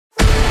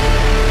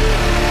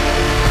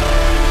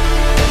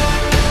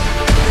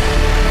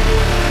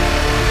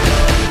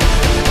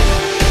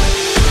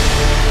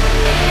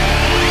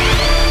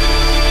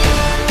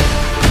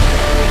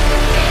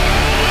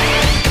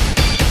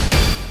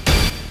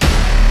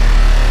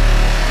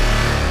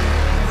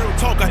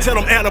tell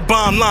them add a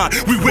bomb line.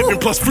 We whipping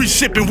plus free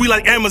shipping, we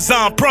like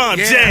Amazon Prime.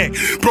 Jag,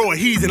 bro, a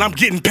heathen, I'm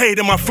getting paid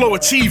and my flow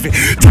achieving.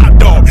 Top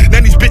dog, now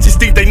these bitches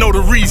think they know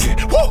the reason.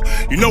 Woo!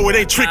 You know it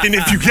ain't tricking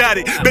if you got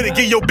it. Better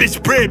get your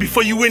bitch bread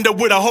before you end up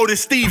with a hoe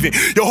that's Steven.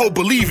 Your hoe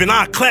believing,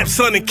 I clap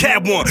son and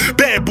cab one.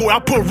 Bad boy, I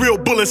put real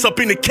bullets up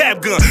in the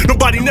cab gun.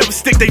 Nobody never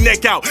stick their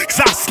neck out, cause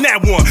I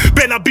snap one.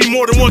 Better not be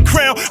more than one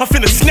crown, I'm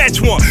finna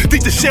snatch one.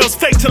 Think the shell's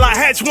fake till I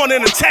hatch one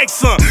and attack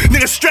son.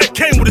 Nigga strap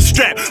came with a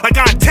strap, like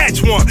I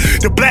attached one.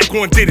 The black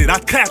one did it, I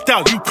clapped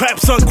out, you clap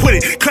son,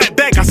 quit it. Clap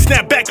back, I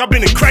snap back, I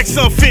been in crack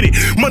son fitted.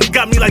 Money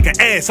got me like an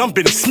ass, I'm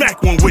been to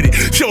smack one with it.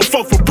 She don't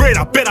fuck for bread,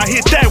 I bet I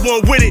hit that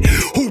one with it.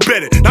 Who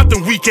better? Not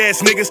them weak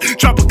ass niggas.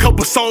 Drop a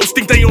couple songs,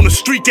 think they on the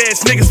streak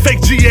ass niggas.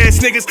 Fake G ass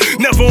niggas,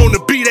 never on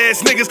the beat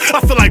ass niggas. I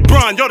feel like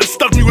Brian, y'all done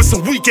stuck me with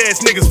some weak ass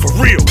niggas for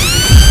real.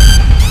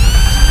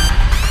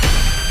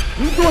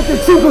 You thought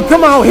that you could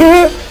come out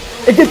here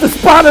and get the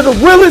spot of the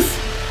realest?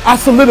 I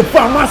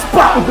solidify my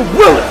spot with the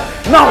realest.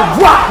 And I'll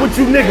rock with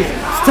you niggas.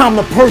 It's time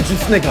to purge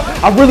this nigga.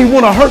 I really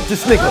wanna hurt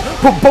this nigga.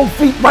 Put both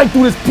feet right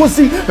through this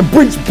pussy and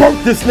breach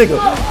burnt this nigga.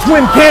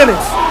 Twin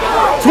cannons.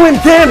 Twin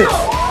cannons.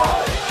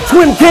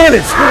 Twin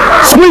cannons.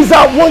 Squeeze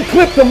out one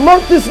clip to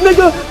murk this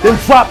nigga, then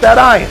drop that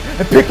iron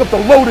and pick up the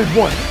loaded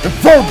one and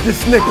verb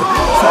this nigga.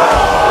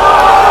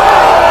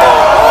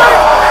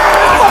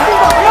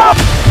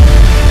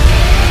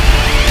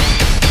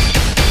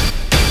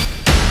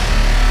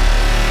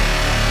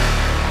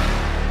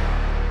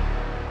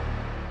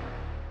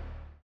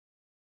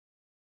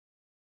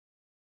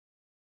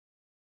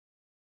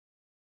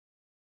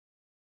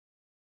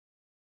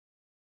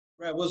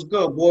 Right, what's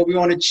good, boy? We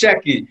on the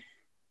check-in.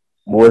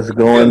 What's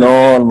going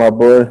on, my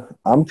boy?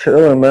 I'm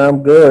chilling, man.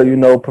 I'm good. You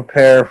know,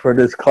 preparing for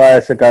this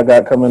classic I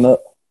got coming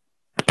up.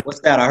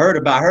 What's that? I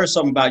heard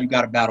something about you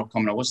got a battle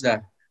coming up. What's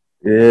that?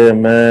 Yeah,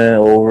 man.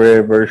 Old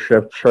Red versus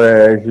Chef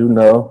Trash, you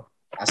know.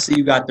 I see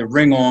you got the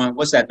ring on.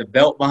 What's that, the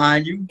belt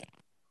behind you?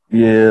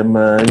 Yeah,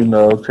 man. You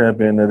know,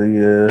 champion of the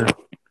year.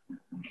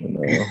 You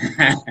know,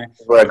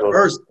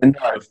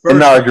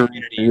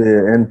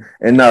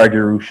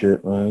 inaugural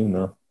shit, man. You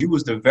know, you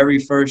was the very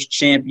first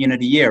champion of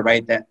the year,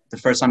 right? That the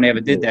first time they ever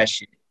did that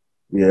shit.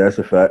 Yeah, that's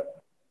a fact.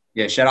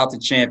 Yeah, shout out to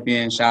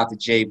Champion, shout out to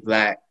Jay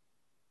Black.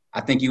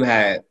 I think you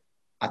had,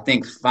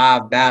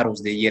 5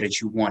 battles the year that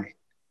you won it.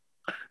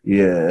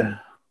 Yeah.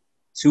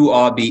 2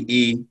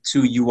 RBE,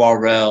 2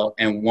 URL,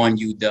 and 1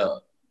 UW.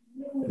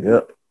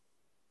 Yep.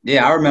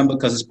 Yeah, I remember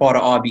because it's part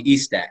of RBE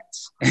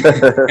stats.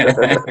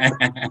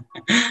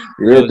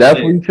 Yeah,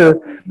 definitely.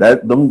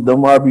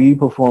 Them RBE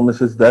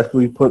performances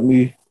definitely put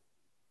me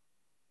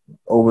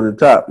over the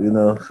top, you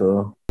know.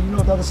 So you know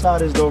what the other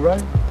side is, though,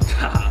 right?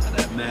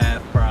 That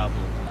math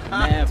problem.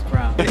 Math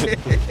problem.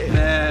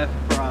 Math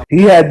problem.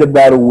 He had to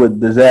battle with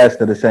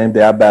Disaster the same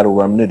day I battled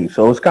Nitty,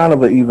 so it's kind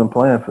of an even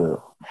playing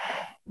field.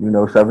 You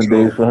know, 7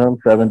 days for him,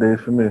 7 days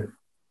for me.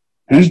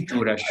 That's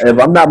true. If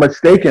I'm not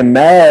mistaken,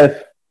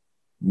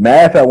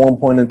 Math at one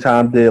point in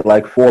time did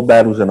like 4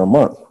 battles in a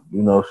month,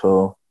 you know,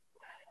 so.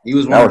 He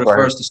was one of the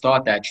first to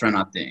start that trend,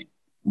 I think.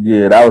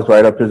 Yeah, that was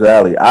right up his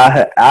alley.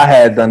 I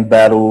had done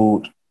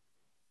battled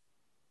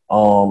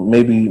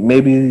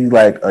maybe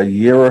like a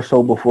year or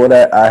so before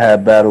that. I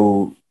had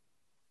battled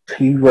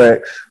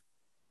T-Rex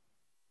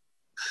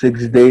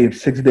 6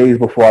 days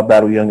before I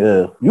battled Young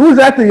Ill. You was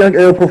at the Young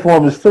Ill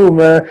performance too,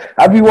 man.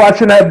 I be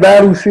watching that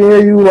battle,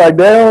 seeing you like,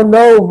 they don't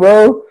know,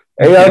 bro.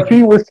 ARP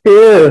was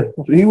here.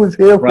 He was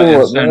here for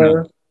it,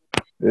 man.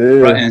 Yeah.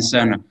 Front and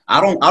center. I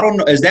don't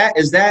know. Is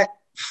that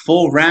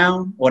full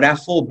round or that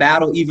full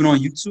battle even on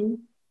YouTube?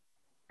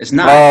 It's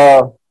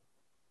not.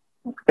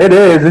 It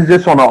is. It's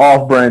just on an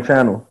off-brand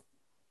channel.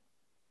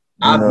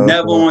 I've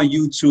never on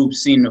YouTube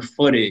seen the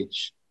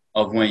footage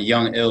of when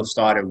Young Ill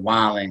started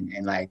wilding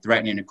and like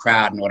threatening the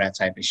crowd and all that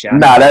type of shit.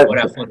 Nah,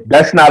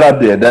 that's not up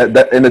there.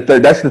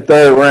 That's the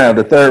third round.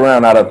 The third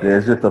round not up there.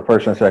 It's just the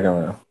first and second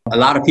round. A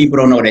lot of people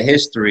don't know the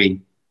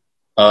history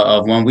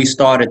of when we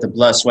started the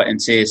Blood, Sweat, and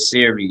Tears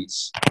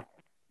series.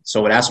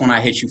 So that's when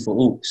I hit you for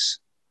Oops.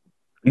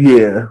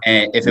 Yeah.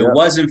 And if it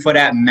wasn't for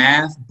that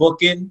math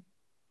booking,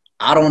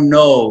 I don't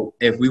know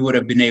if we would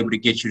have been able to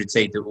get you to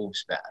take the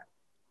Oops battle.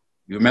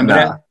 You remember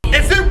that?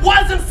 If it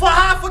wasn't for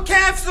Hoffa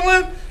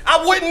canceling,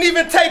 I wouldn't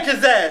even take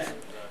his ass.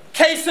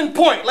 Case in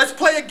point, let's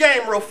play a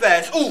game real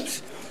fast.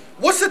 Oops.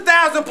 What's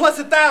 1,000 plus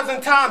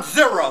 1,000 times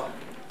 0?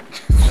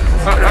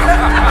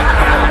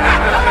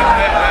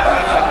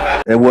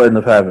 It wouldn't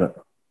have happened.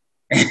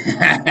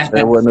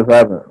 It wouldn't have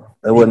happened.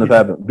 It wouldn't have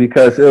happened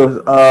because it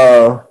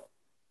was.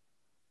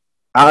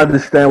 I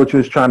understand what you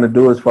was trying to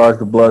do as far as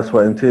the Blood,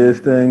 Sweat, and Tears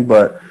thing,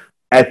 but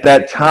at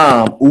that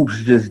time,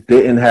 Oops just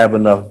didn't have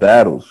enough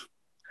battles.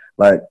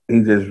 Like he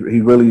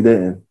really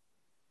didn't.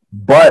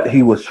 But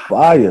he was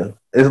fire.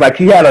 It's like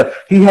he had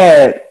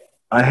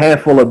a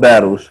handful of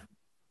battles,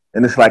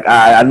 and it's like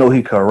I know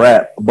he could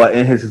rap, but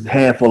in his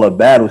handful of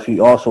battles, he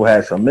also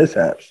had some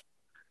mishaps.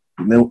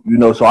 You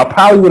know, so I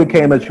probably would have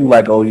came at you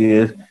like, oh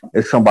yeah,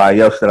 it's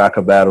somebody else that I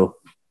could battle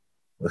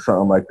or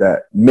something like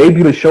that.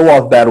 Maybe the show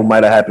off battle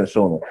might have happened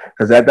sooner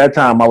because at that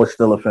time I was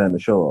still a fan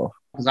of show off.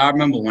 because I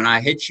remember when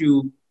I hit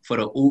you for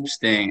the oops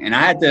thing, and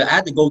I had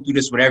to go through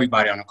this with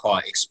everybody on the call,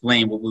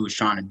 explain what we was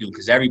trying to do,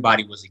 because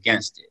everybody was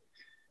against it.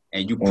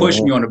 And you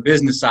pushed me on the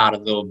business side a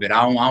little bit.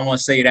 I don't want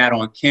to say that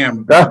on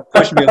camera, but you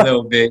pushed me a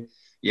little bit.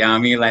 Yeah, I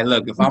mean, like,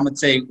 look, if I'm gonna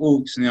take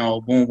oops, you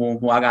know, boom, boom,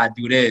 boom, I gotta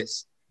do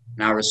this.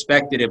 And I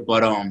respected it,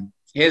 but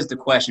here's the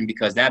question,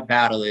 because that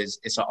battle it's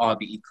an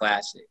RBE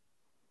classic.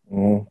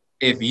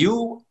 If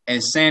you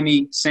and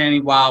Sammy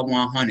Wild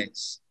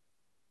 100s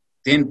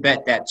didn't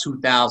bet that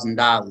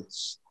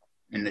 $2,000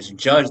 and it's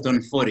judged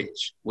on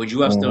footage, would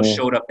you have still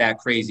showed up that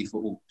crazy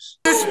for oops?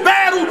 This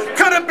battle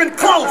could have been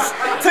close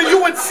till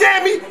you and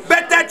Sammy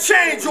bet that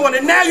change on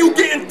it. Now you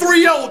getting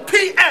 3-0.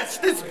 P.S.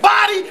 This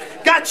body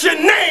got your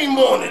name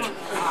on it.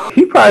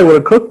 He probably would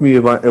have cooked me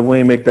if we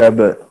ain't make that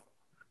bet.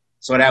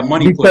 So that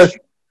money push.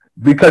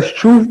 Because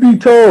truth be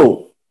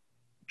told,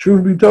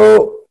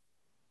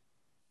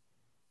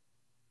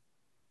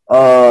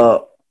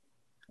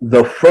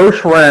 the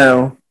first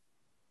round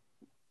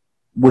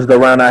was the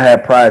round I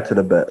had prior to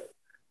the bet.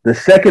 The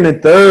second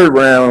and third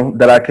round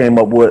that I came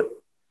up with,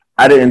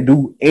 I didn't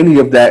do any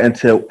of that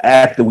until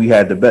after we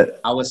had the bet.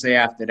 I would say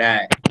after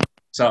that,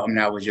 something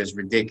that was just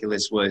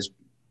ridiculous was,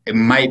 it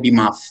might be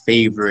my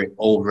favorite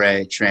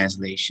overhead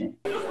translation.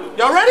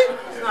 Y'all ready?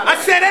 I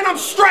said, and I'm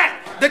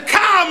strapped. The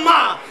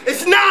Kama.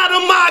 It's not a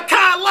ma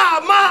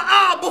kala,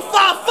 ma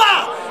before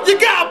fa. You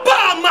got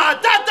ba ma,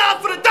 da da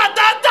for the da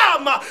da da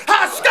ma.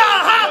 Ha ska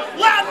ha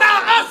la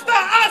na asta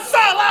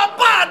asa la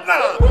badna.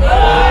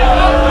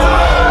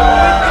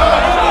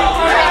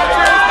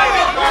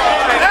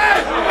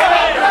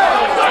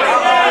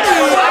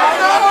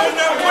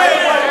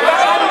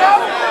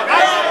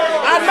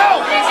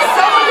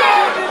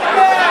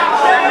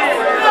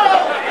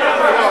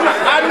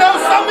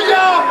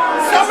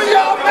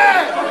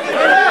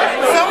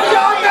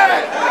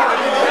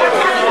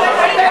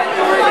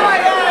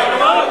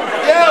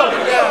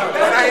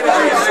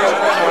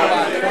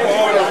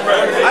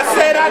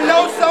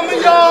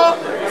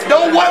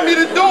 Don't want me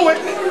to do it,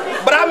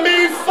 but I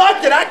mean,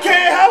 fuck it, I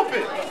can't help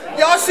it.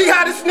 Y'all see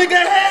how this nigga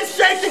head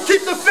shaking,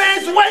 keep the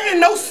fans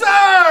waiting? No,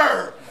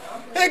 sir.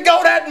 Here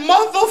go that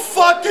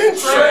motherfucking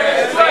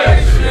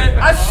translation.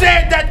 I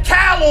said that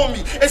cow on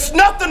me. It's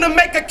nothing to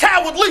make a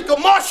coward leak a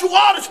martial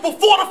artist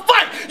before the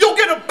fight. You'll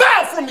get a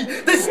bow from me.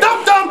 This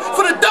dum-dum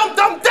for the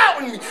dum-dum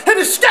doubting me. And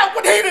the scout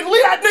would hate it,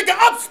 leave that nigga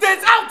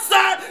upstairs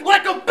outside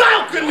like a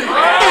balcony.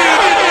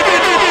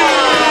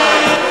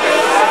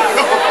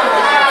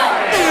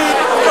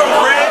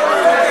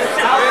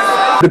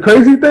 The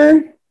crazy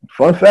thing,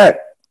 fun fact,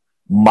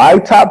 my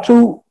top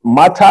two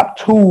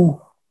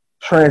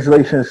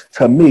translations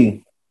to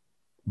me,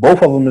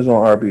 both of them is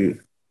on RBE.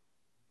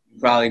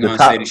 Probably gonna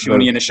say the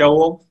Shuni and the Show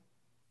Off.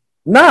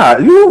 Nah,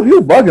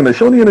 you bugging. The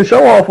Shuni and the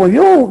Show Off one.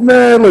 You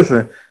man,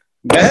 listen.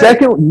 Yeah.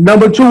 Second,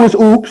 number 2 is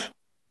oops.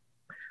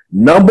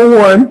 Number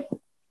 1,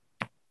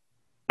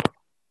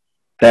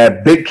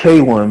 that Big K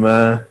one,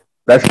 man.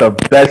 That's the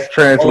best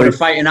translation. Oh, the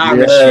fighting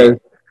Irish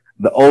shit.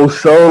 The old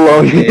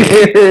solo,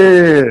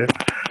 yeah.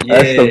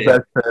 That's the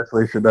best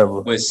translation ever.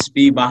 With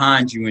speed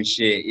behind you and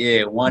shit.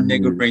 Yeah, one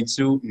nigga bring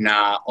 2.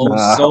 Nah,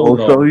 solo.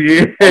 Also,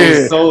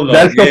 yeah. Solo.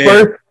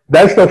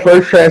 That's the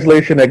first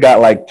translation that got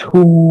like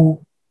 2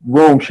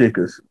 room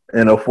shakers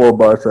in a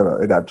 4-bar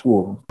setup. It got 2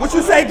 of them. What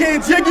you say,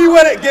 getting jiggy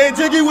with it? Getting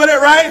jiggy with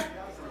it, right?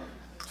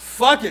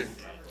 Fuck it.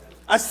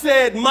 I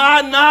said,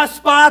 ma na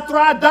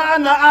spatra da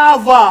na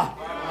ava.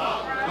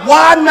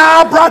 Wa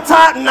na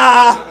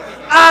bratatna.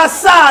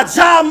 Asa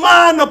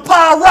jamana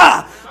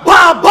para.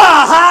 Ba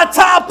ba ha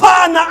ta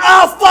pa na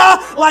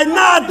alpha. Like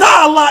na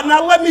da lot.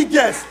 Now let me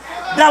guess.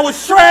 That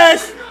was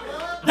trash.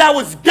 That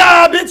was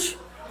garbage.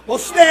 Well,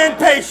 stand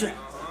patient.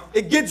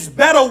 It gets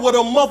better with a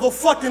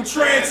motherfucking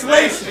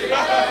translation.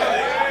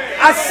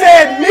 I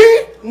said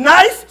me,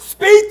 nice,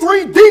 speed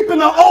 3 deep in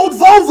the old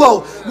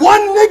Volvo.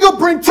 One nigga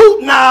bring 2,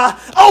 nah,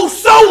 oh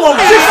solo,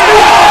 just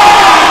me.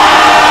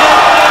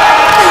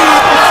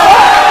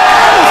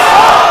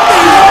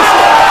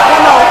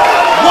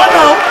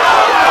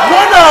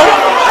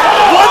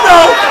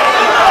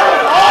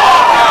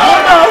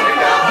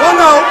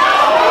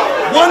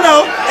 One,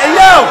 hey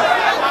yo,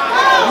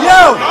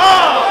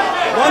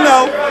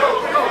 1-0.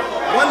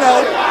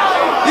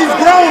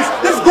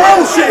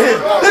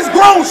 This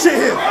grown shit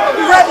here.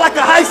 We rap like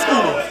a high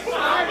schooler.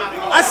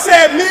 I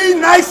said me,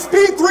 nice,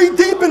 speed 3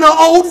 deep in the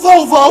old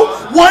Volvo.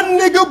 One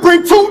nigga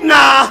bring 2,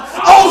 nah,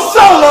 old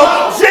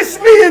solo,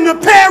 just me and the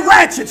pair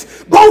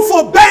ratchets. Both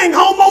for bang,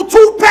 homo,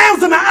 2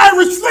 pounds in the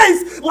Irish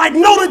face like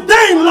Notre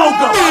Dame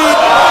logo.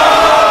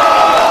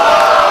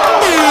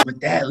 With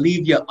that,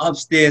 leave your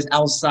upstairs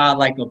outside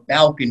like a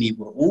balcony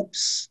with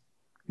oops.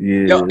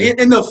 Yeah. Yo,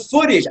 in the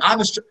footage, I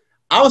was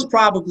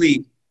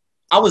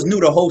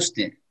new to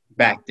hosting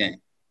back then.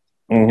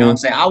 You know what I'm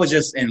saying? I was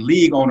just in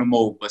league owner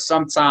mode, but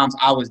sometimes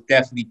I was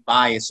definitely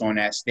biased on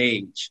that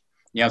stage.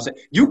 You know what I'm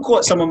saying? You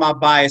caught some of my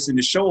bias in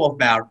the show off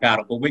battle,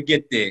 but we'll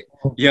get there.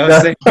 You know what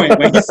I'm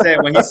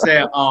saying?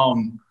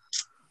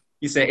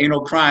 He said, ain't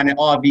no crying in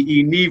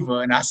RBE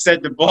neither, and I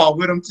set the ball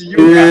with him to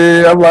you.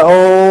 Yeah, I'm like,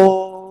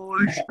 oh.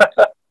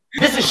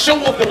 This is Show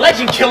Off the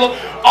Legend Killer,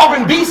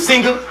 R&B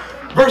singer,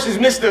 versus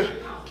Mr.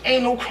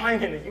 Ain't No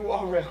Crying in It, you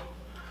are real.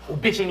 Well,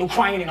 bitch, ain't no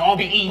crying in it,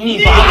 RBE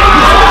neither.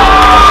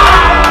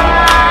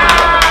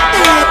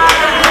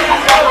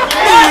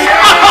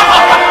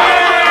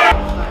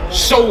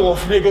 Show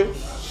off, nigga.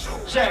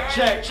 Check.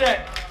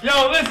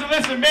 Yo,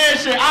 listen, man,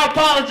 shit. I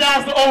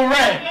apologize to Old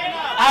Red.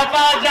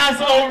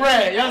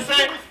 You know what I'm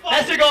saying?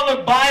 That shit gonna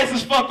look biased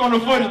as fuck on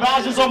the footage, but I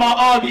was just on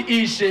my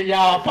RBE shit,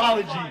 y'all.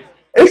 Apologies.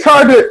 It's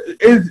hard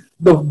to.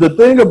 The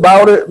thing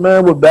about it,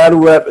 man, with battle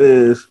rap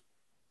is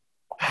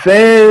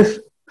fans.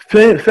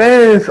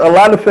 A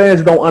lot of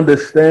fans don't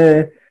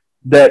understand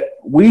that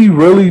we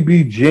really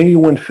be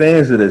genuine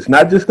fans of this.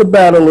 Not just the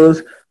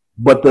battlers,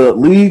 but the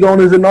league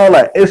owners and all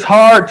that. It's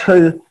hard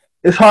to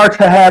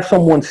have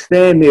someone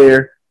stand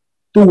there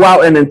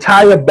throughout an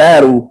entire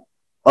battle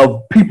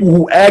of people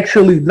who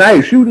actually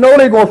nice. You know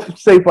they're gonna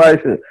say fire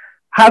shit.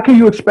 How can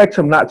you expect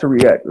them not to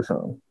react or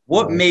something?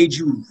 What made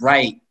you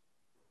write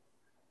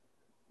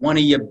one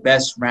of your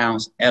best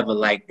rounds ever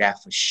like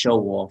that for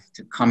Show Off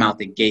to come out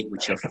the gate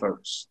with your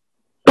first?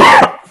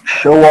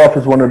 Show Off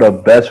is one of the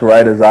best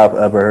writers I've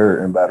ever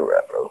heard in battle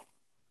rap, bro.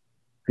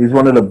 He's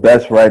one of the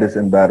best writers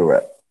in battle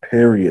rap.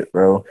 Period,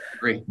 bro.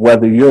 Great.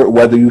 Whether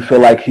you feel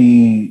like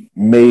he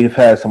may have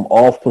had some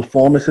off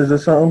performances or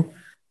something,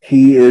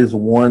 he is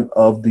one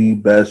of the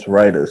best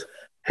writers.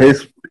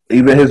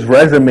 Even his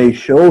resume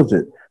shows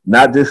it.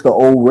 Not just the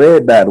Old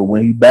Red battle.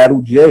 When he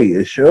battled Jay,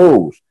 it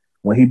shows.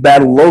 When he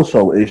battled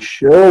Loso, it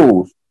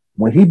shows.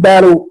 When he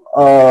battled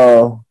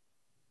I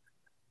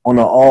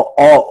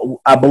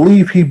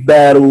believe he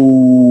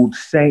battled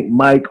Saint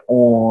Mike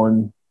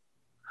on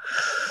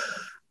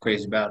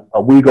Crazy Battle.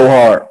 We Go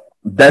Hard.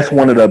 That's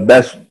one of the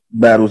best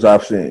battles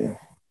I've seen.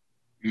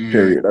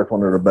 Period. That's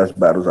one of the best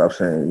battles I've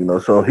seen. You know,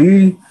 so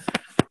he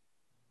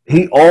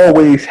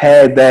always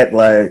had that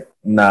like,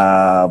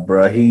 nah,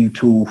 bro, he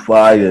too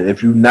fire.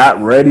 If you're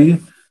not ready,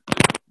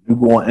 you're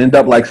gonna end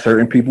up like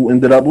certain people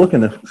ended up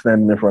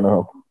standing in front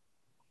of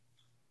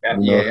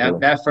him.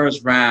 That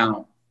first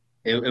round,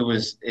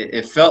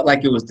 it felt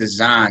like it was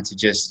designed to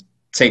just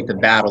take the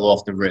battle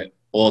off the rip.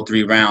 All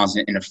 3 rounds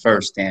in the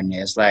first, damn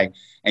near. It's like,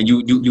 and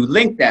you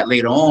link that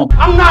later on.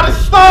 I'm not a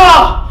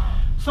star!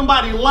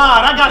 Somebody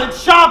lied. I got a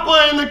chopper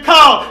in the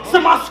car.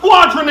 Send my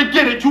squadron to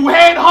get it. You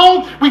head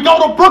home, we go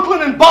to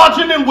Brooklyn and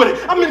barging in with it.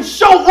 I'm in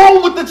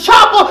showroom with the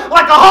chopper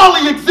like a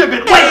Harley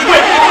exhibit. Wait.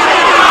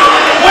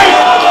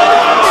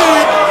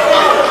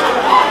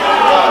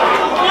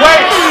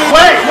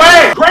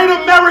 Great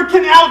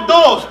American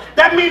Outdoors.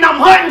 That mean I'm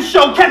hunting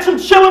show. Catch him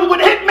chilling with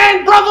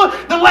Hitman Brother.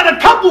 Then let a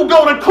couple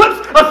go to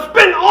clips or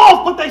spin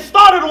off, but they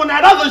started on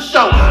that other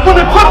show. When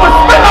the clip was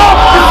spin off,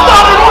 it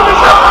started on the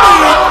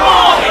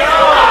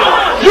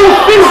You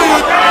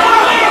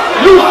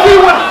see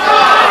what?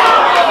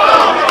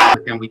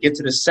 And we get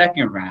to the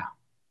second round.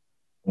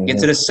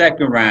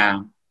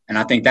 And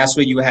I think that's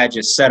where you had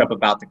your setup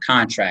about the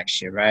contract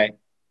shit, right?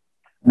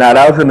 Nah,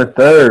 that was in the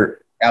third.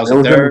 That was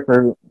the third?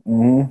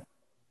 Mm-hmm.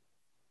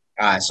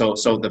 All right, so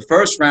the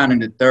first round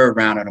and the third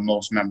round are the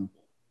most memorable.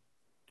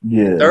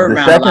 Yeah. The third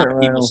round, a lot of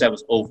people said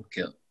was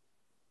overkill.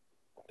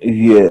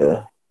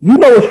 Yeah. You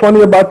know what's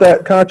funny about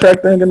that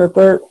contract thing in the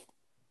third?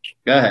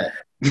 Go ahead.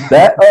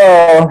 That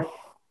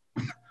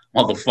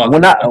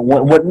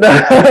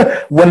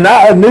motherfucker. When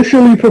I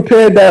initially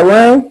prepared that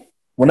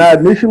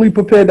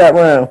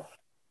round,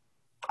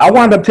 I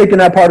wound up taking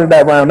that part of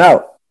that round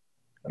out.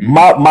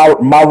 My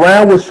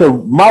round was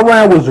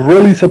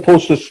really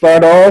supposed to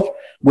start off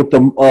with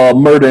the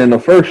murder in the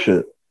first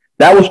shit.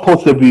 That was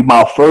supposed to be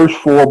my first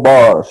 4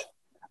 bars.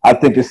 I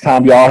think it's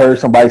time y'all heard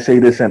somebody say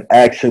this and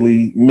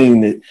actually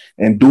mean it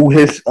and do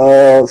his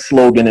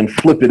slogan and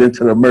flip it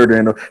into the murder.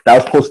 And that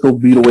was supposed to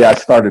be the way I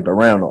started the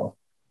round on.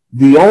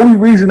 The only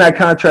reason that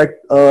contract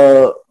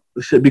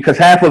shit, because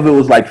half of it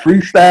was like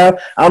freestyle.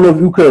 I don't know if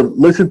you could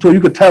listen to it.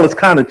 You could tell it's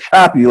kind of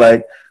choppy,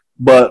 like,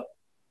 but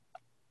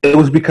it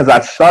was because I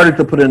started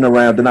to put it in the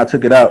round, then I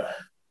took it out.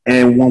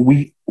 And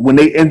when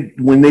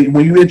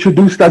you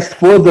introduced us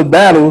for the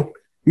battle,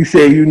 he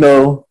said, you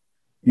know,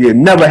 you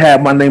never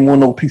had my name on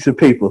no piece of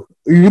paper,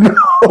 you know,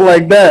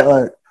 like that,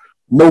 like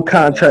no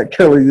contract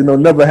killer, you know,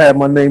 never had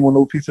my name on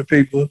no piece of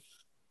paper.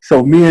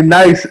 So me and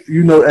Nice,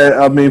 you know,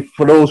 I mean,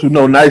 for those who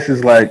know, Nice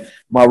is like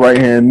my right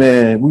hand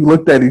man. We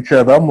looked at each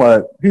other. I'm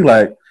like, he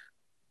like,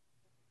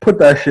 put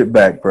that shit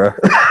back, bro.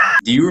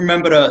 Do you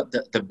remember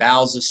the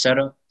Bowser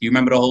setup? Do you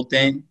remember the whole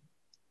thing?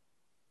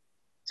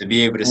 To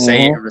be able to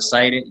say it and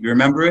recite it, you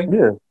remember it?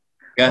 Yeah.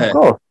 Go ahead. Of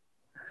course.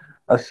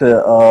 I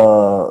said,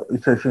 he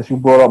said, since you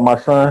brought up my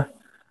son,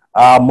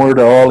 I'll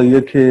murder all of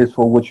your kids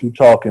for what you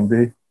talking,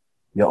 B.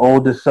 Your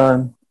oldest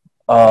son.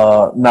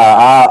 I'll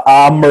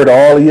murder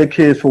all of your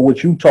kids for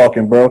what you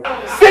talking, bro.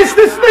 Since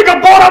this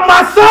nigga brought up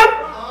my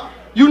son,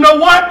 you know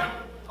what?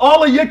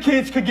 All of your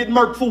kids could get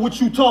murked for what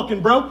you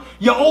talking, bro.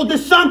 Your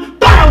oldest son,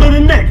 bow to the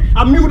neck.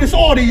 I mute his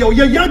audio.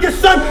 Your youngest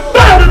son,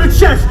 bow to the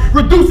chest.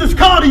 Reduce his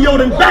cardio,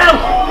 then bow.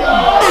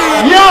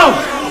 Yo,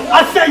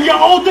 I say your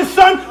oldest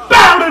son,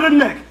 bow to the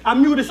neck. I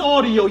mute his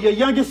audio. Your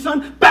youngest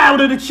son, bow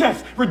to the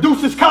chest.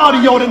 Reduce his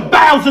cardio, then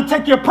bows and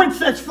take your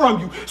princess from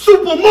you.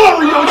 Super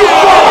Mario, you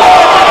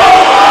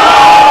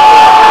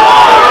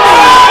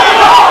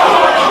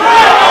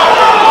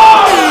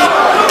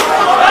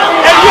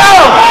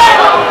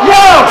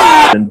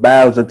and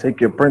bows and take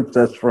your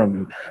princess from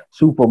you.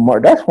 Super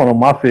Mario. That's one of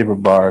my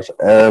favorite bars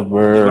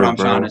ever. That's what I'm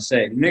trying to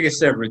say. Nigga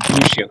said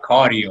reduce your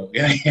cardio.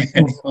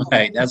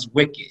 Like, that's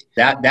wicked.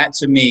 That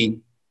to me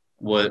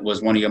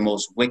was one of your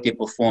most wicked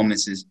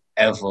performances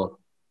ever.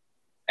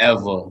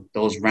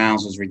 Those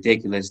rounds was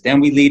ridiculous. Then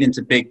we lead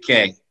into Big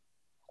K.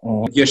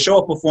 Your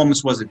show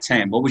performance was a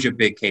 10. What was your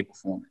Big K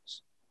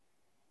performance?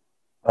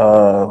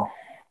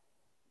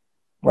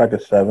 Like a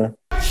 7.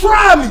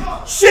 try me.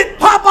 Shit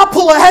pop, I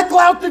pull a heckle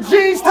out the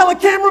jeans, tell a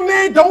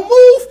cameraman don't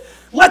move.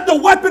 Let the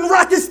weapon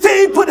rock his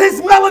team, put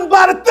his melon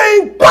by the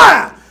thing,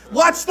 bah!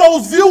 Watch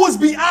those viewers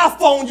be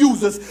iPhone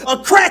users. A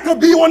cracker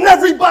be on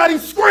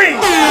everybody's screen.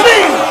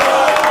 Me.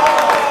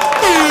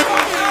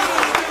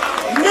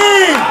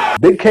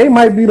 Big K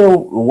might be the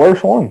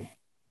worst one.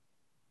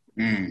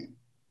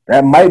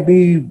 That might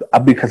be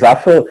because I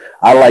feel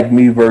I like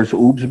me versus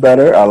Oops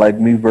better. I like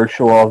me versus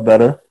Show Off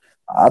better.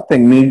 I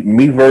think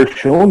me versus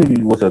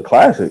Shoney was a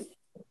classic.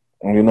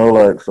 You know,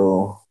 like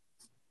so.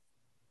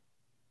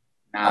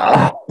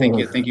 Nah, I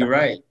think you're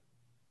right.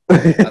 I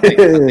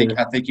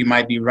think you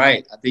might be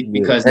right. I think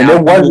because and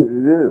it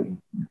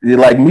wasn't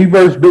like me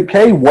versus Big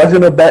K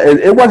wasn't a bad.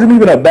 It wasn't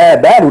even a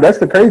bad battle. That's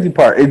the crazy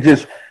part. It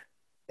just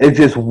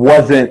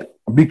wasn't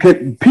because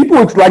people.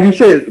 It's like you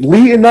said,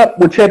 leading up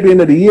with Champion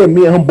of the Year.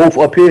 Me and him both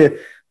up here.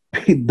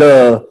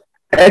 The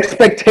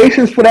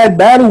expectations for that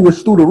battle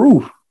was through the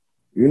roof.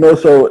 You know,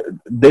 so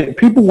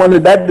people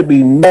wanted that to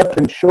be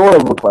nothing short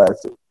of a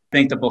classic. I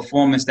think the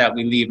performance that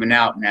we're leaving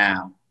out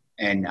now,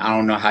 and I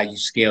don't know how you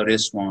scale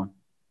this one,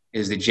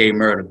 is the J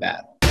Murder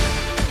battle.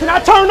 Can I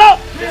turn up?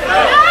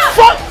 Yeah.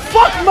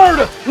 Fuck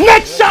Murder.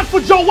 Next shot for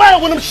Joel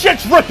when them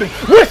shits ripping.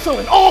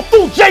 Whistling all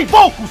through J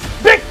vocals.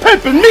 Big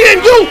pimping. Me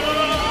and you.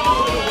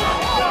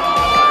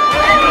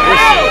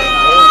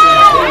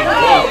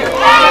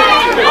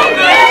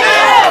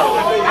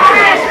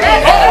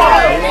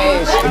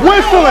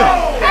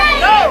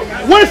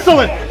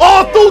 Whistling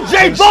all through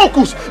J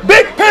vocals.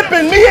 Big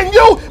pimping. Me and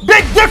you.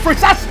 Big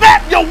difference. I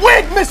snap your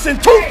wig missing.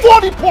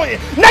 240 pointing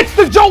next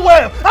to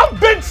Joel. I'm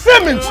Ben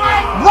Simmons.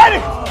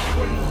 Ready.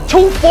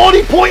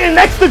 240 pointing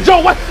next to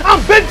Joel.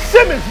 I'm Ben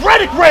Simmons.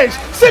 Reddick range.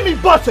 Semi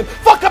busting.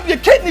 Fuck up your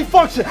kidney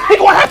function. He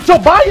gonna have to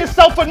buy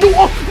yourself a new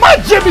my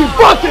Jimmy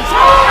Buckets.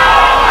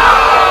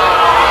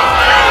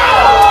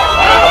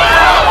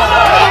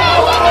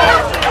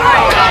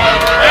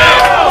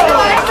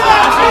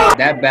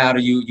 That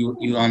battle,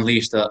 you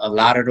unleashed a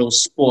lot of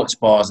those sports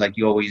bars like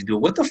you always do.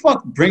 What the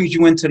fuck brings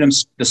you into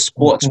the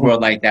sports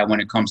world like that when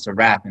it comes to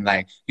rapping?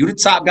 Like, you the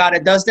top guy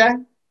that does that?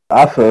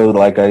 I feel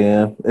like I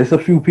am. It's a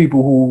few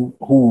people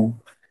who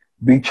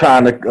be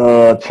trying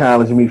to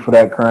challenge me for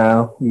that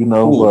crown, you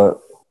know,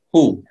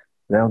 but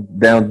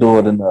they don't do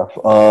it enough.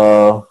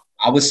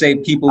 I would say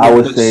people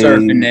would put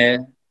Surf in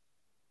there.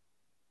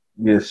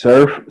 Yeah,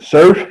 Surf,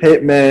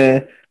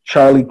 Hitman,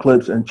 Charlie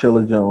Clips, and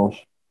Chilla Jones.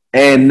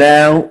 And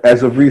now,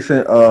 as of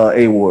recent,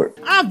 A-Ward.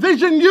 I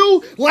vision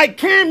you like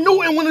Cam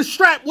Newton when the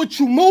strap with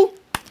you move.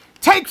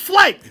 Take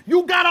flight.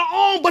 You got an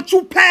arm, but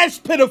you pass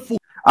pitiful.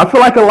 I feel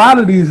like a lot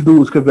of these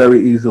dudes could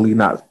very easily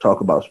not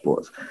talk about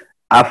sports.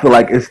 I feel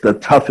like it's the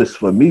toughest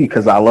for me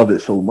because I love it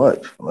so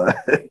much.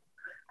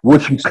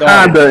 Which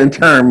kind of in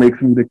turn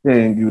makes me the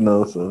king, you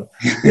know. So,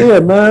 yeah,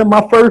 man,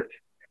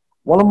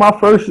 one of my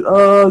first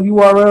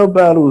URL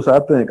battles, I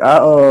think. I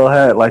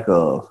had like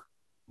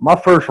my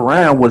first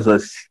round was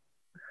a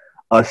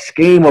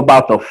scheme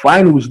about the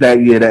finals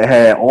that year that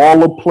had all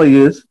the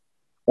players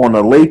on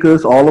the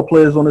Lakers, all the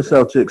players on the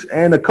Celtics,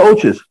 and the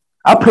coaches.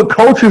 I put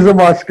coaches in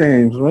my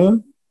schemes,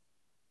 man.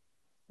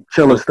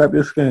 Chilla, step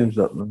your schemes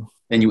up, man.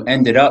 Then you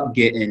ended up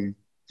getting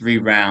 3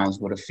 rounds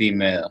with a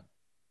female,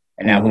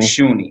 and that was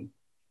Shuni.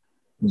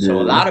 Yeah.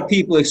 So a lot of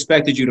people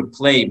expected you to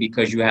play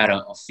because you had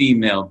a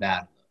female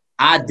battle.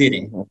 I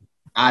didn't.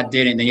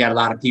 Then you had a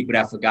lot of people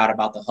that forgot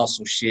about the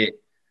hustle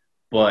shit,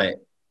 but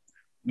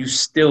you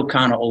still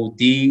kind of OD'd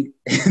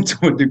to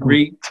a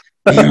degree.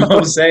 You know what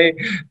I'm saying?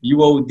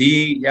 You OD'd,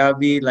 you know what I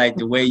mean? Like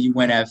the way you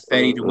went at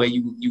Fetty, the way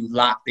you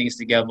locked things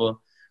together.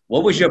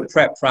 What was your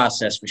prep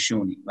process for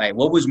Shuni? Like,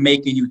 what was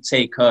making you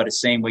take her the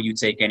same way you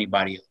take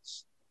anybody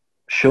else?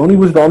 Shuni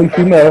was the only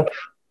female.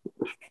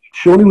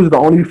 Shuni was the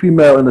only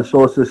female in the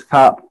Source's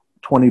top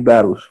 20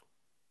 battles.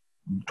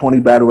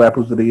 20 battle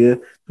rappers of the year.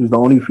 She was the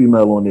only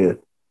female on there.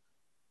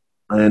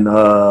 And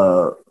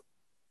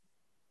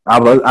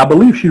I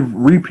believe she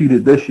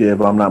repeated this year,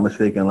 if I'm not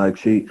mistaken. Like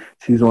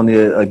she's on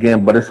there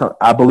again, but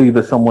I believe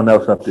it's someone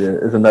else up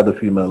there. There's another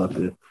female up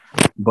there.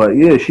 But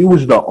yeah, she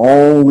was the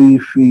only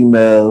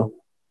female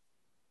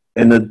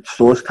in the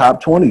Source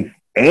top 20,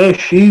 and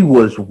she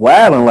was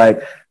wilding.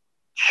 Like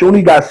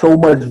Shuni got so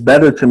much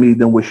better to me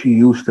than what she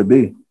used to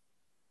be.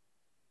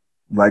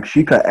 Like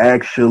she could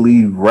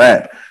actually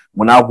rap.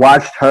 When I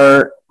watched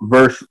her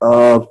versus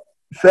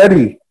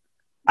Fetty.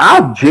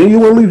 I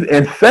genuinely,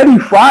 and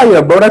Fetty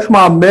fire, bro. That's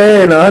my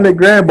man, 100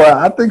 grand, but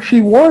I think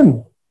she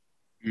won.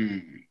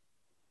 You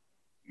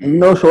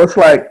know, so it's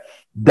like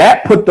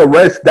that puts the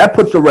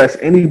rest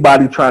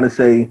anybody trying to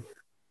say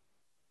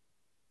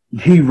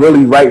he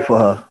really right for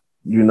her.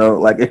 You know,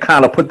 like it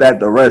kind of put that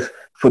to rest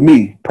for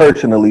me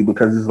personally,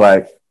 because it's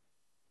like,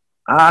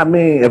 I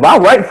mean, if I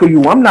write for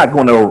you, I'm not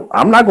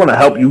gonna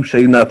help you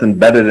say nothing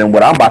better than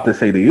what I'm about to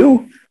say to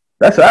you.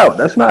 That's out.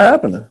 That's not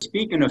happening.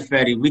 Speaking of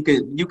Fetty,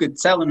 you could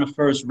tell in the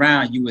first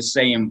round you were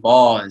saying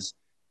bars,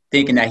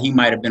 thinking that he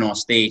might have been on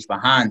stage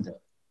behind her.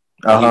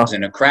 He was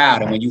in the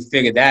crowd, and when you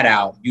figured that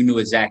out, you knew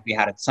exactly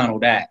how to tunnel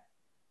that.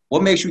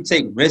 What makes you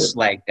take risks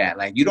like that?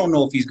 Like, you don't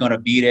know if he's gonna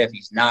be there, if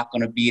he's not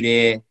gonna be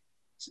there.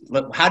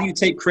 How do you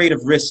take creative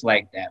risks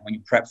like that when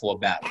you prep for a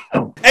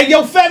battle? Hey,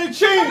 yo,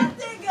 Fettuccine,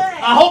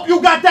 I hope you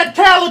got that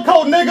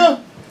calico, nigga.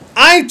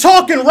 I ain't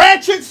talking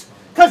ratchets,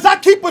 because I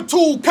keep a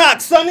tool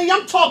cock, sonny.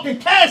 I'm talking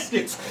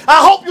caskets.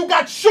 I hope you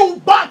got shoe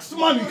box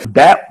money.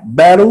 That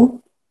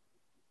battle,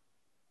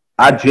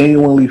 I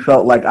genuinely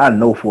felt like I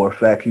know for a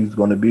fact he's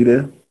going to be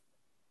there.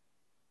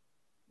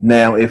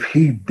 Now, if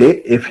he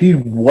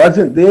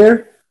wasn't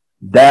there,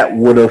 that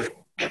would have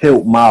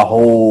killed my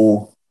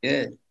whole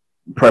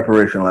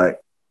preparation. Like,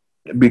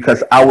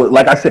 because I was,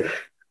 like I said,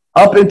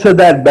 up into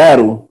that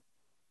battle,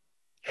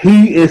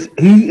 he is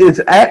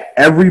at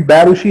every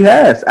battle she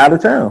has out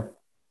of town.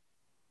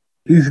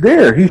 He's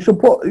there. He's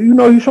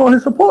he's showing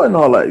his support and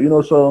all that, you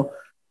know. So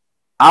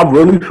I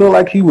really feel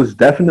like he was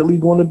definitely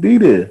going to be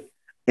there.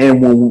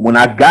 And when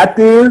I got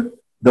there,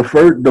 the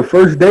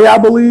first day, I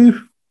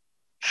believe,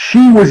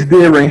 she was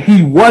there and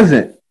he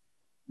wasn't.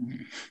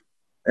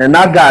 And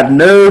I got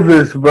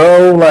nervous,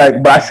 bro.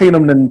 Like, but I seen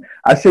him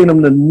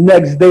the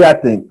next day, I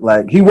think.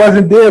 Like, he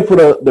wasn't there for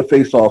the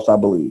face-offs, I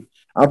believe.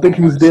 I don't think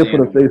he was there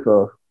for the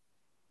face-off.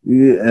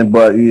 Yeah,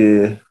 but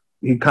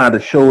he kind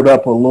of showed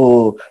up a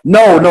little.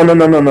 No.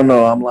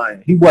 I'm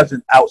lying. He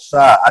wasn't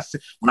outside.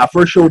 When I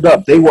first showed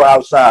up, they were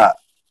outside.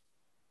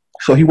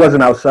 So he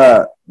wasn't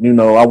outside. You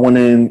know, I went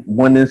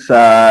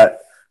inside,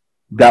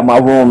 got my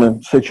room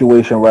and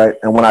situation right,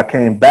 and when I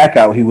came back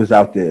out, he was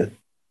out there.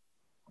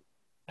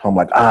 So I'm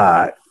like, all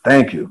right,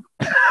 thank you.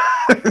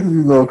 You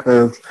know,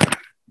 because,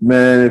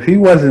 man, if he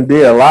wasn't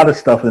there, a lot of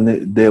stuff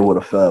in there would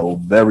have fell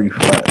very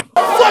flat.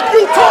 Fuck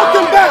you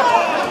talking about?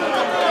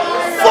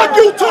 Fuck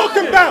you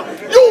talking about?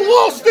 You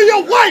lost to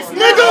your wife,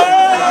 nigga.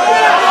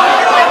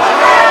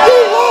 You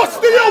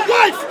lost to your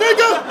wife,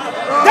 nigga.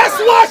 That's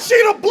why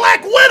she the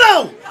Black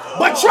Widow.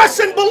 But trust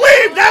and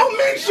believe, that don't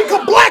mean she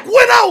could Black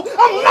Widow.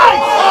 I'm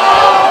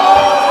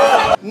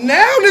nice.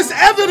 Now this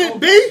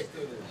evident, B.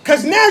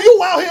 Cause now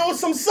you out here on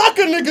some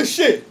sucker nigga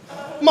shit.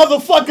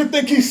 Motherfucker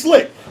think he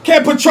slick.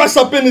 Can't put trust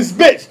up in his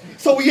bitch.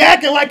 So he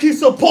acting like he's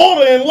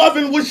supporter and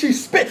loving what she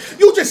spit.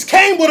 You just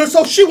came with her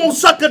so she won't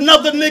suck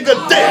another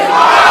nigga dick.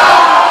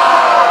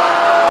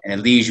 And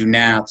it leads you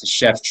now to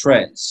Chef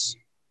Trez.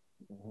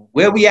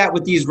 Where we at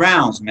with these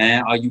rounds,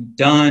 man? Are you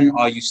done?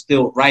 Are you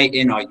still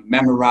writing? Are you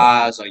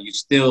memorized? Are you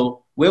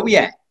still, where we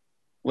at?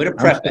 Where the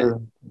prep at?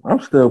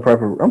 I'm still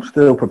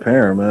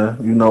preparing, man.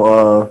 You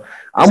know,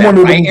 I'm one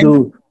of them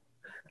dudes.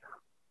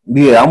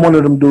 Yeah, I'm one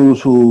of them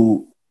dudes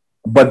who,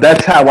 but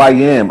that's how I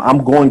am.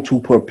 I'm going to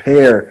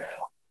prepare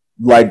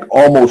like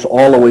almost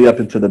all the way up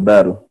into the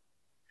battle.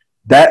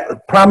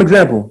 That prime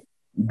example,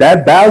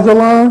 that Bowser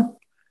line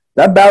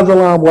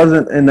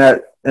wasn't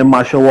in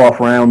my show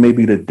off round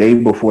maybe the day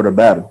before the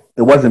battle.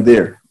 It wasn't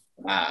there.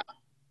 Wow.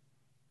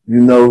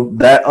 You know,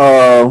 that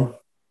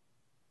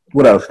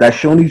what else? That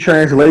Shoney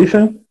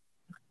translation,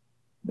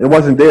 it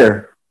wasn't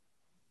there.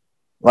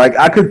 Like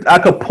I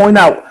could point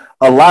out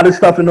a lot of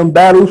stuff in them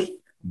battles.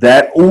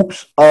 That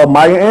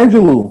Maya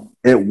Angelou,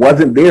 it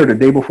wasn't there the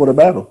day before the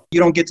battle.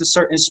 You don't get to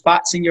certain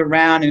spots in your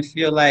round and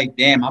feel like,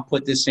 damn, I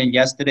put this in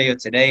yesterday or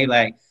today.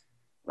 Like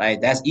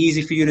that's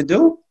easy for you to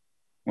do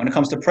when it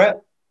comes to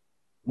prep.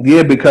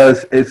 Yeah,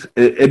 because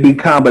it be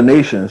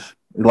combinations.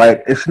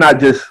 Like it's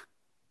not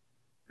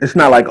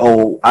like,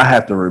 oh, I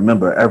have to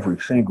remember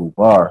every single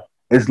bar.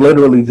 It's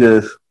literally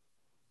just,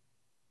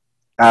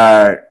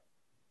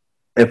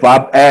 if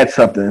I add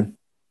something,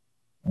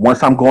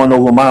 once I'm going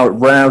over my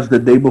rounds the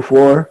day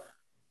before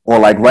or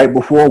like right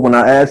before when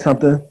I add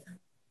something,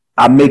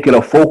 I make it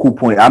a focal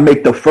point. I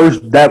make the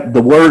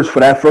words for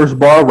that first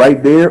bar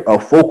right there a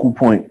focal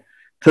point,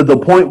 to the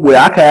point where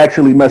I can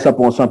actually mess up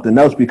on something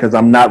else because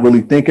I'm not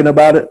really thinking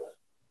about it.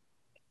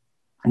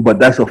 But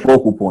that's a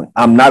focal point.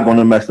 I'm not going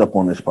to mess up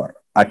on this part.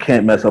 I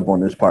can't mess up on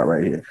this part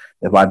right here.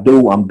 If I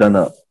do, I'm done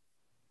up.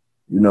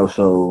 You know,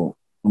 so,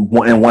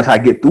 and once I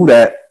get through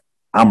that,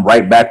 I'm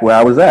right back where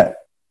I was at.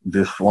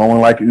 Just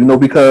flowing like, you know,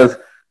 because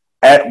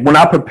as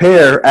I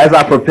prepare,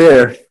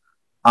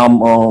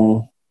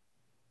 I'm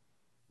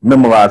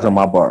memorizing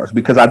my bars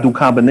because I do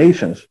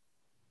combinations.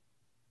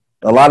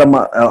 A lot of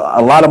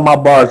my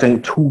bars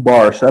ain't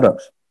 2-bar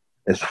setups.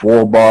 It's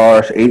 4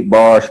 bars, 8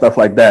 bars, stuff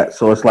like that.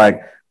 So it's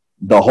like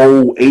the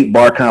whole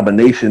 8-bar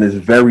combination is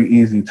very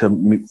easy for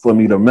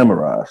me to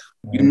memorize.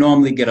 You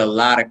normally get a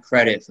lot of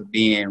credit for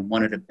being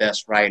one of the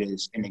best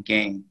writers in the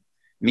game.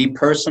 Me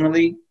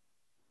personally,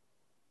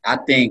 I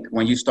think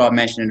when you start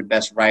mentioning the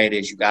best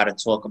writers, you got to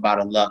talk about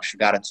a Lux, you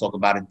got to talk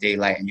about a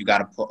Daylight, and you got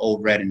to put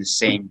Old Red in the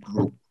same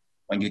group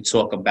when you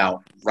talk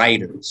about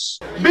writers.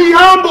 Be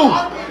humble,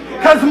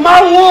 cause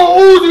my little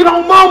Uzi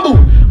don't mumble.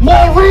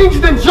 More rings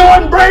than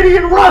Jordan, Brady,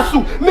 and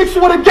Russell. Mixed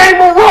with a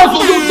game of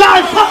Russell, you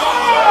die.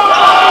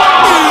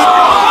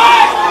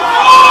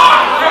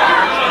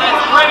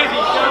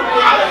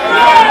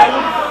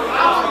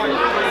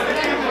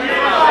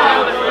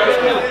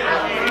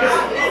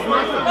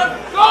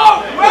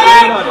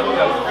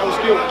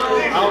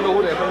 I don't know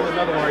who that is.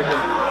 Another one right there.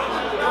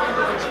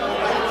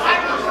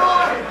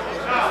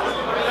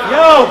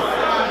 Yo,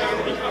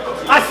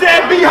 I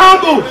said be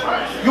humble.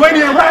 You ain't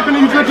even rapping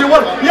and you drinking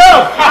water. Yo,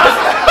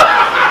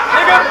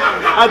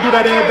 I do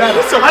that in better.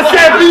 I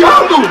said be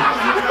humble.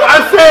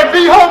 I said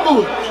be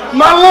humble.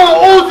 My little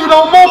Uzi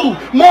don't mumble.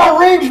 More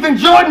rings than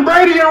Jordan,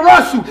 Brady, and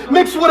Russell.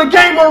 Mixed with a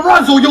game of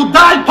Russell. You'll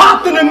die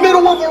popped in the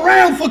middle of a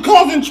round for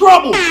causing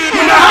trouble.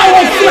 When the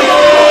hollow flip.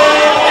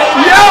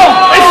 Yo,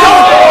 it's so.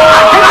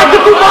 Can I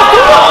get through my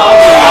door?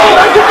 Can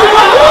I get through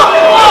my door?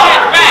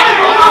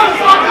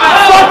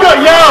 Fucker,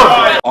 yo.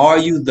 Are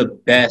you the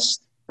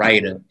best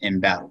writer in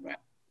battle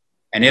rap?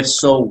 And if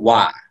so,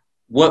 why?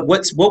 What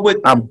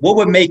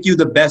would make you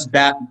the best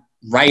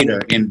writer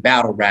in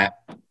battle rap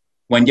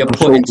when you're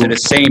put into the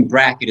same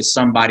bracket as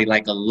somebody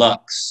like a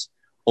Lux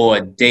or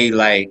a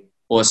Daylight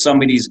or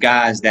some of these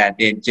guys that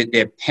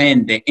their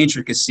pen, their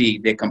intricacy,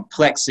 their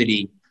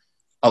complexity,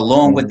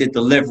 along with the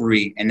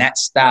delivery and that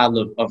style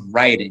of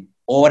writing,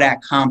 all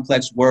that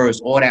complex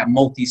words, all that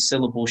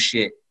multi-syllable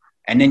shit,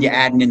 and then you're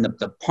adding in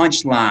the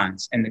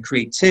punchlines and the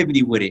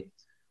creativity with it.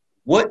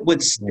 What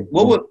would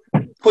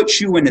put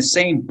you in the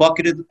same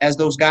bucket as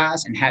those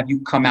guys and have you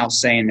come out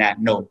saying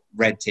that, no,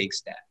 Red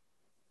takes that?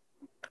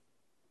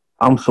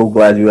 I'm so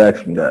glad you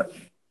asked me that.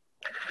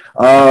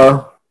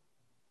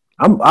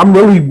 I'm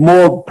really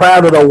more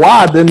proud of the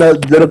why than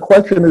the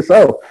question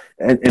itself.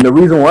 And the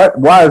reason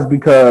why is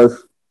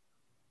because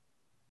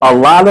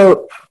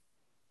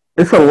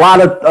it's a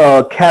lot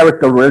of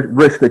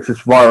characteristics as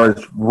far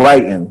as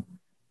writing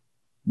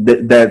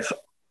that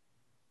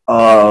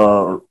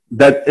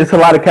it's a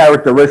lot of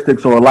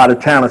characteristics or a lot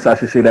of talents, I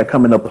should say, that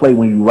come into play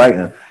when you're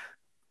writing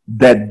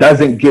that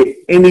doesn't get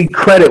any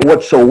credit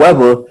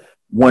whatsoever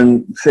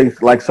when, say,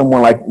 like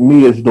someone like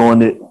me is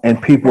doing it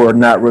and people are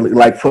not really,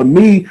 like, for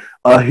me,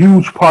 a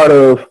huge part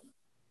of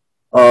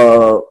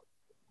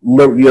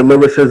your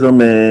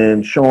lyricism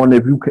and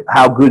showing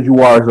how good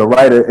you are as a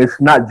writer,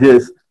 it's not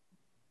just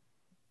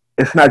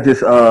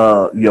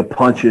your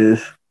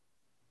punches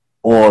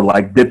or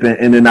like dipping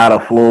in and out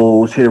of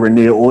flows here and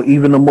there, or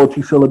even the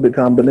multi-syllabic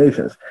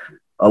combinations.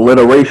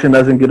 Alliteration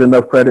doesn't get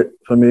enough credit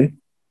for me,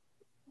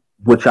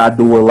 which I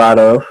do a lot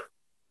of.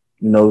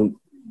 You know,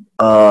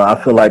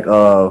 I feel like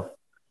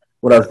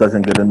what else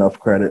doesn't get enough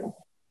credit?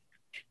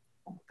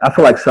 I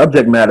feel like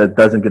subject matter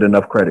doesn't get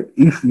enough credit.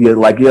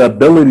 Like your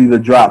ability to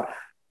drop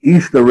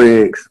Easter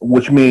eggs,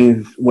 which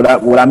means what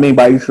I mean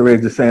by Easter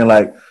eggs is saying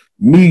like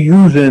me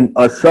using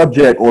a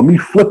subject or me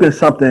flipping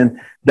something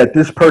that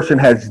this person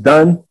has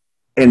done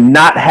and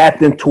not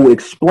having to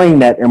explain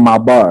that in my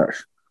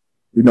bars.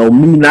 You know,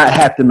 me not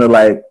having to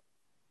like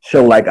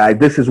show like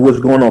this is what's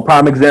going on.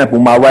 Prime example,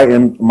 my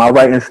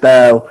writing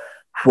style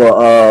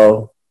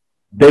for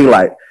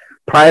Daylight.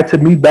 Prior to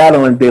me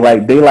battling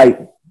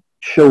Daylight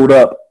showed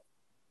up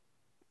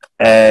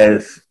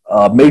as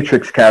a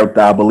Matrix character,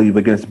 I believe,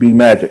 against B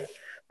Magic.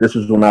 This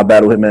was when I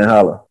battled Hitman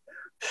Holla.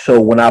 So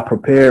when I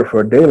prepared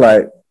for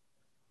Daylight,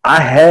 I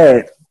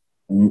had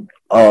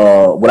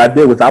what I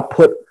did was I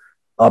put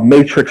a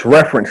Matrix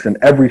reference in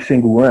every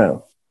single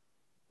round.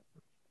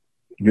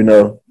 You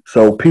know,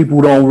 so people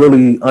don't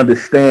really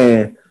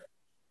understand,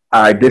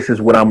 all right, this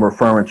is what I'm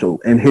referring to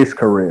in his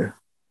career.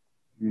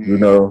 You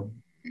know,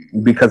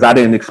 because I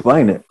didn't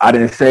explain it. I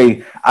didn't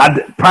say,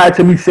 prior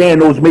to me saying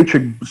those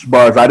Matrix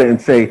bars, I didn't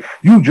say,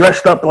 you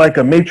dressed up like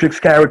a Matrix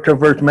character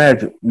versus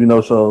Magic. You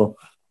know, so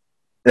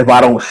if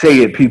I don't say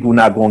it, people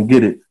not going to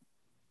get it.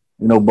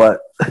 You know, but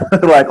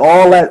like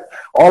all that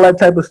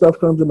type of stuff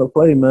comes into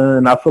play,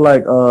 man. I feel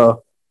like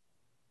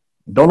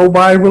don't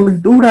nobody really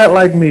do that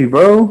like me,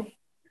 bro.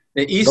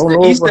 The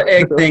Easter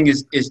egg thing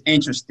is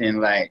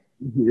interesting. Like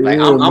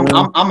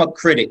I'm a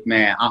critic,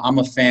 man. I'm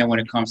a fan when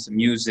it comes to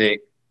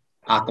music,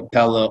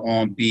 acapella,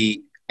 on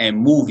beat, and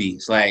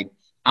movies. Like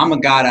I'm a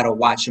guy that'll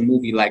watch a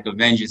movie like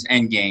Avengers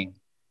Endgame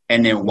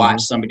and then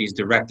watch some of these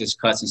director's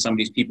cuts and some of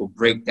these people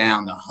break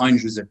down the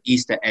hundreds of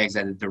Easter eggs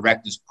that the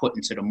directors put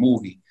into the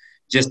movie,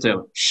 just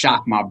to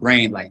shock my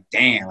brain. Like,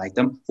 damn, like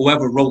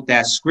whoever wrote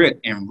that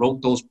script and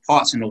wrote those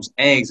parts and those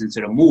eggs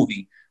into the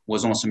movie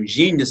was on some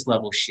genius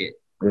level shit.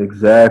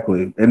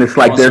 Exactly. And it's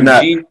like they're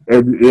not,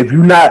 if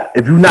you're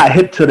not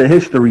hip to the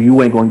history,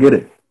 you ain't gonna get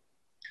it.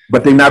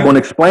 But they're not gonna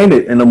explain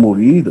it in the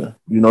movie either.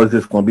 You know, it's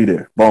just gonna be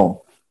there. Boom.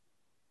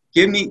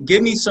 Give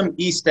me some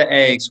Easter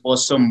eggs or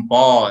some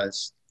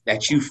bars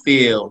that you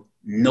feel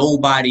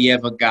nobody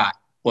ever got,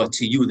 but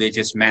to you they're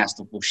just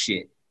masterful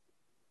shit?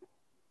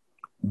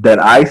 That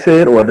I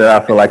said, or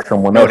that I feel like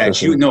someone else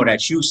said?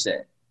 That you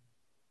said.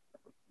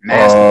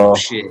 Masterful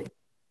shit.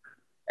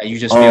 And you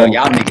just feel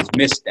y'all niggas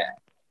missed that.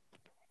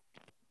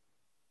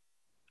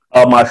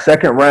 My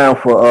second round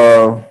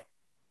for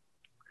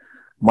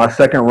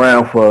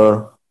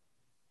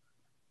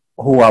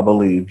who I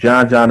believe,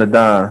 John the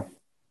Don,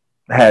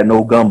 had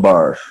no gun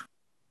bars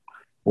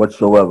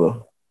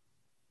whatsoever.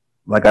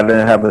 Like, I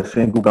didn't have a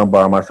single gun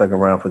bar in my second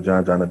round for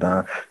John the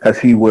Don, because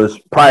he was,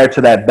 prior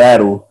to that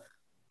battle,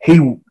 he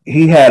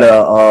had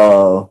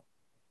an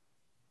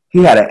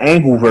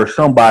angle versus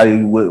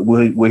somebody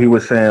where he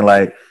was saying,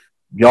 like,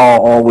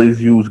 y'all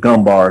always use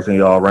gun bars in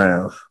y'all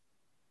rounds.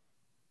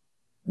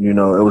 You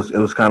know, it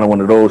was kind of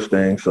one of those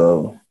things.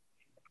 So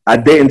I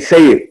didn't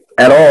say it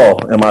at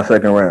all in my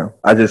second round.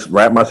 I just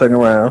rapped my second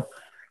round.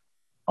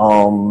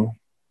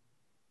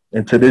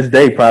 And to this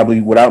day,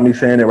 probably without me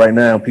saying it right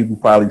now, people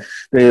probably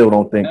still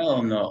don't think.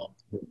 Hell no.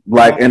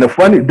 Like, and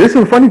this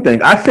is a funny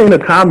thing. I seen a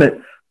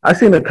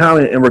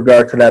comment in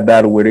regard to that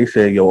battle where they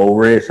said, "Yo, old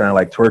Red sounded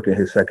like Twerk in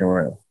his second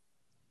round."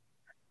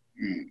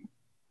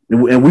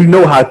 And we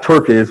know how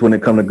Twerk is when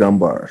it comes to gun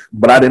bars.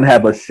 But I didn't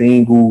have a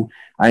single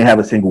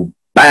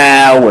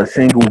bow, a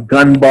single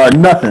gun bar,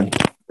 nothing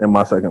in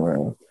my second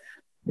round.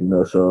 You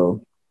know,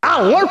 so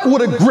I lurk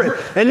with a grip,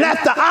 and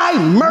after I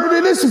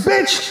murder this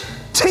bitch,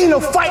 Tina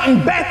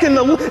fighting back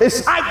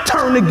it's Ike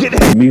turn to get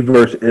hit. Me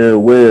versus Ill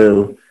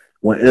Will.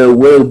 When Ill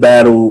Will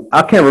battled,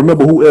 I can't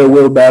remember who Ill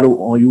Will battled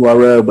on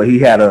URL, but he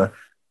had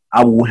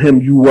I will hem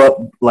you up,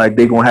 like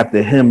they gonna have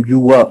to hem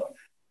you up.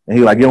 And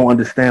he like, you don't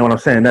understand what I'm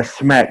saying. That's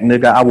smack,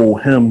 nigga. I will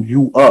hem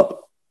you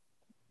up.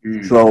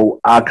 So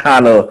I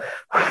kind of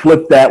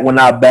flipped that when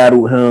I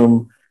battled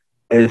him,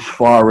 as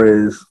far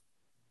as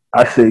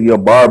I said, your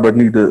barber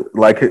need to,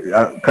 like,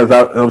 because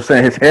I'm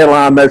saying his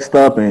hairline messed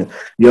up, and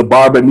your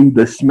barber need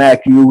to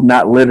smack you,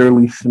 not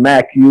literally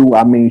smack you.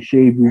 I mean,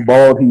 shave you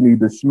bald. He need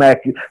to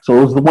smack you. So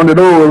it was one of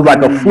those,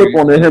 like a flip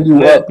on the hem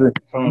you up.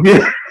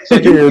 So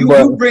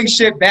you bring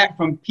shit back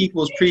from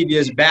people's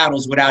previous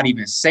battles without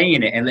even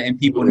saying it, and letting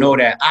people know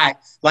that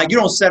you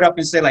don't set up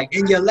and say, like,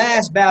 in your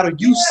last battle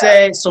you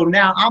said, so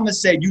now I'm gonna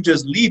say, you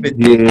just leave it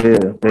there.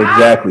 Yeah,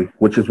 exactly.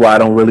 Which is why I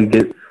don't really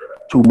get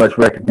too much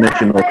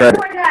recognition or credit,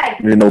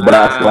 you know. But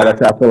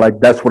I feel like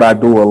that's what I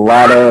do a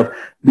lot of,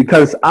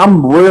 because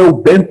I'm real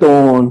bent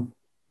on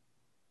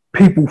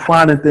people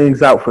finding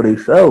things out for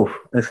themselves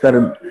instead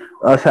of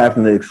us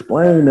having to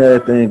explain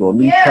everything or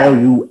me tell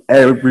you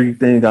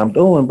everything I'm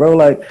doing, bro.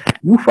 Like,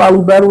 you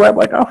follow battle rap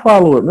like I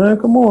follow it, man.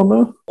 Come on,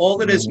 man. All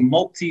of this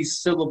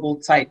multi-syllable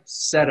type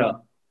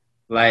setup,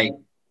 like,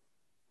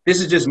 this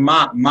is just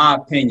my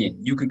opinion.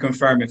 You can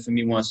confirm it for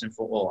me once and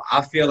for all.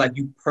 I feel like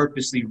you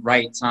purposely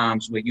write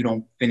times where you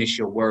don't finish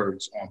your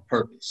words on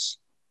purpose.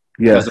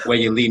 Because of the way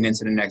you're leading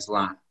into the next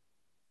line.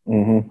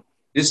 Mm-hmm.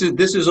 This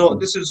is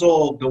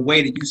all the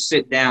way that you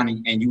sit down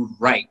and you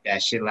write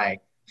that shit. Like,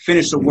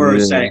 finish the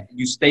words that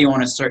you stay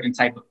on a certain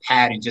type of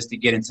pattern just to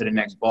get into the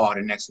next bar,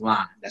 the next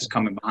line that's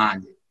coming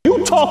behind it.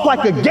 You talk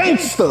like a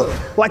gangster,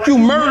 like you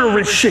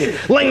murdering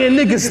shit, laying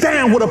niggas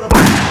down with a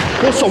pipe.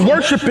 On some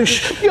worshiping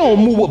shit. You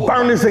don't move with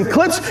burners and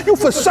clips. You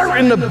for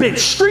certain the bitch.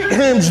 Street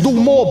hymns do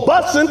more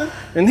busting,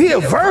 and he a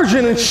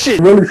virgin and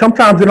shit. Really,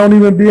 sometimes it don't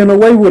even be in the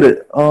way with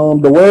it.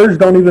 The words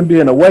don't even be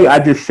in the way. I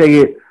just say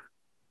it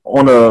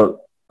on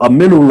a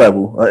mental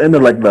level, an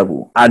intellect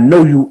level. I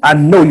know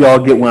y'all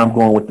get where I'm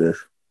going with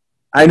this.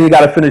 I ain't even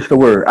got to finish the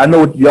word.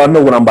 Y'all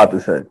know what I'm about to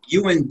say.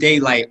 You and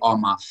Daylight are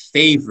my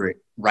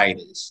favorite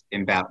writers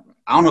in battle.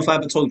 I don't know if I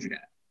ever told you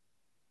that.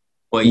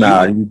 But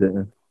you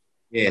didn't.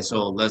 Yeah,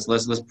 so let's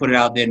put it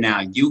out there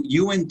now.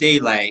 You and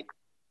Daylight,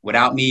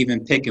 without me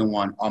even picking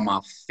one, are my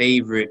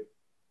favorite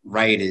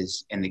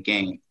writers in the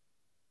game.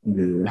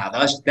 Yeah. Now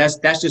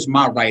that's just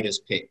my writers'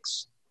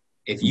 picks.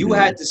 If you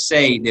had to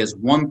say there's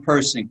one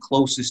person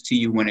closest to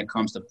you when it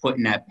comes to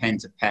putting that pen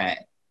to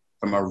pad,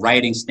 from a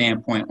writing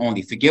standpoint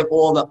only, forget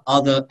all the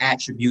other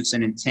attributes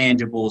and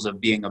intangibles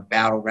of being a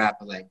battle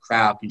rapper, like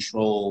crowd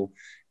control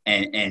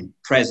and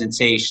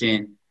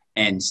presentation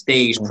and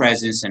stage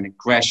presence and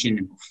aggression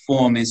and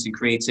performance and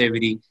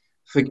creativity.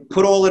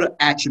 Put all of the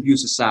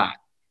attributes aside.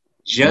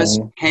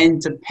 Just pen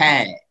to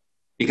pad.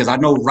 Because I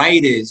know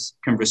writers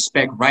can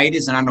respect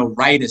writers, and I know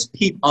writers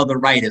peep other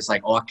writers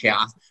like, oh, okay,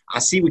 I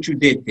see what you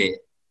did there.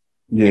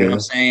 Yeah. You know what I'm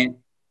saying?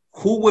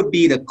 Who would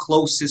be the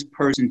closest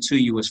person to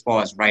you as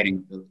far as writing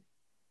ability?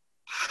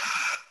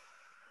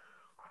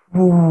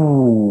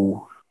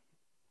 Ooh.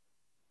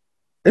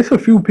 It's a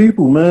few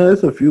people, man.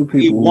 It's a few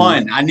people.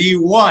 I need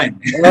one.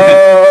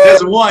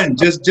 Just one.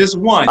 Just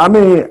one. I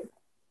mean,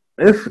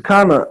 it's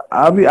kind of,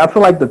 I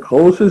feel like the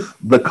closest,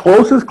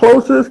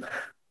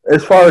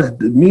 as far as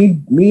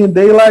me and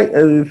Daylight,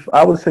 if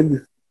I would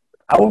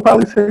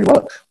probably say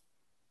Lux.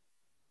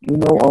 You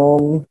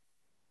know,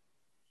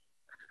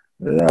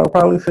 I would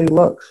probably say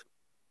Lux.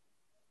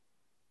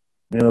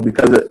 You know,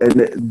 because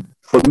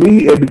for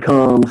me, it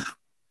becomes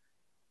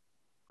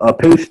a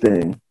pace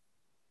thing.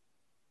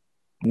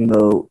 You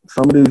know,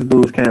 some of these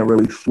dudes can't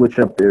really switch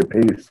up their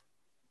pace.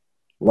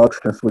 Lux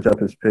can switch up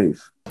his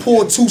pace.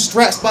 Pull 2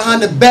 straps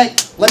behind the back.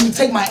 Let me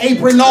take my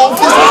apron off.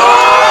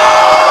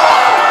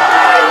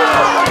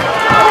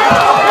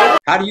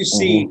 How do you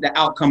see the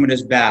outcome of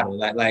this battle?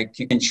 Like,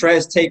 can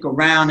Trez take a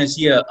round? Is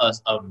he a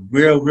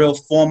real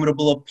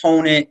formidable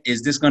opponent?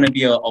 Is this going to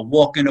be a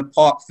walk in the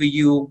park for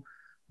you?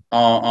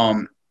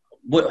 How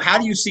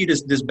do you see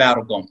this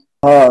battle going?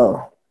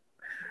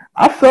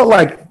 I felt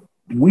like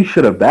we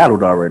should have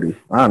battled already.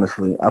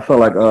 Honestly, I felt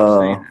like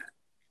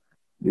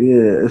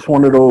yeah, it's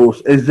one of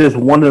those. It's just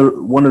one of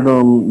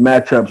them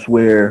matchups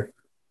where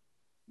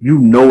you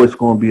know it's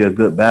going to be a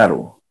good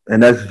battle.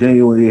 And that's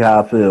genuinely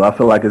how I feel. I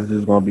feel like it's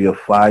just gonna be a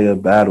fire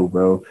battle,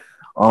 bro.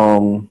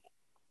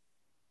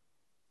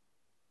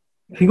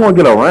 He gonna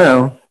get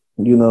around.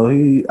 You know,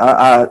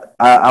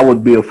 I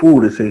would be a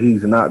fool to say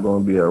he's not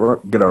gonna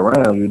get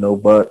around. You know,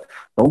 but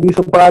don't be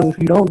surprised if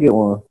he don't get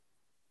one.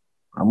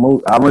 I'm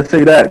gonna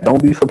say that.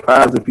 Don't be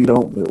surprised if he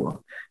don't get one.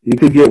 He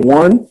could get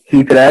one.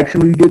 He could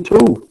actually get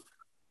 2.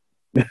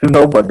 You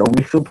know, but don't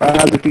be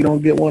surprised if he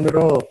don't get one at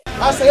all.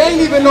 I say, I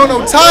ain't even on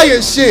no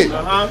tired shit.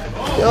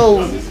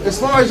 Yo, as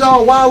far as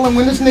y'all wildin'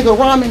 when this nigga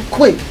rhyming,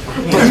 quick.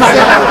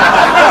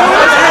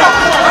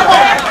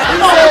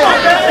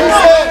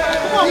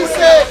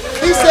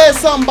 He said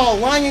something about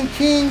Lion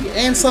King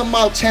and something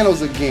about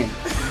channels again.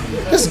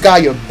 This guy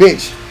a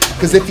bitch.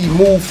 Cause if he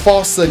move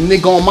false, a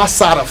nigga on my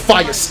side of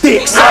fire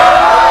sticks.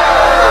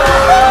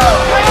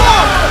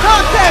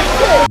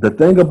 The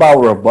thing about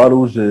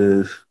rebuttals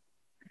is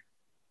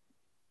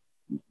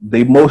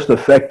they most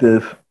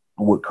effective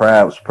with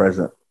crowds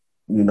present,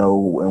 you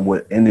know, and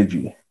with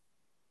energy.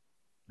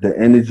 The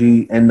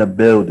energy in the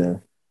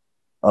building,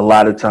 a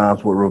lot of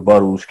times with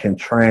rebuttals can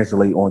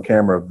translate on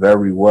camera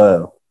very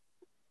well,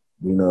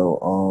 you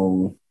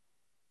know.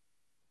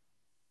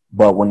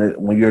 But when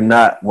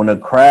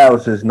the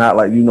crowds is not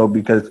like, you know,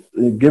 because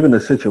given the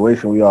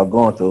situation we are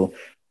going through,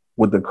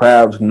 with the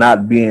crowds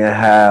not being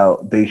how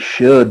they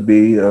should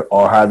be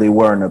or how they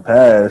were in the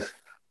past,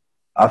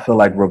 I feel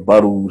like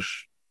rebuttals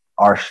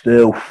are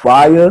still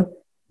fire,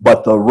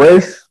 but the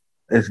risk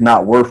is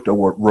not worth the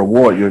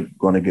reward you're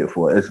going to get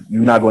for it.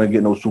 You're not going to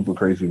get no super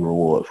crazy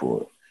reward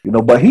for it, you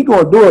know. But he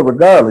going to do it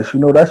regardless, you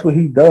know. That's what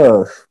he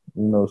does,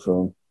 you know.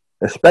 So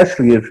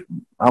especially if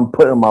I'm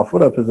putting my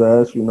foot up his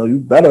ass, you know, you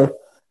better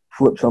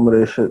flip some of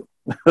this shit.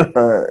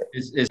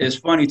 It's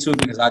funny too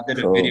because I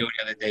did a video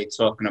the other day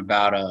talking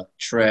about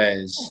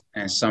Trez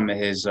and some of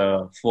his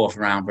 4th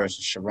round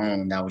versus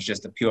Sharon. That was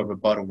just a pure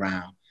rebuttal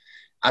round.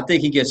 I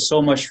think he gets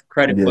so much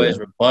credit for his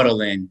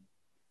rebuttaling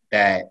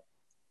that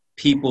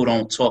people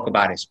don't talk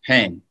about his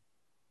pen.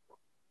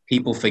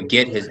 People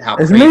forget how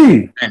crazy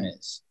his pen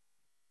is.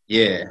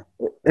 Yeah.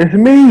 It's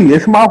me.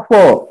 It's my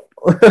fault.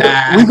 We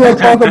gonna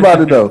talk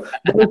about it though.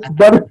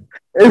 But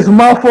it's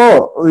my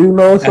fault, you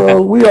know.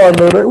 So we all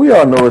know that. We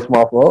all know it's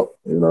my fault,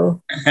 you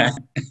know.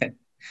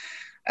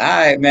 All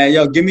right, man.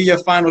 Yo, give me your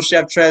final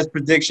Chef Trez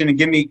prediction and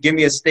give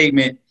me a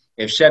statement.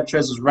 If Chef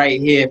Trez was right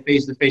here,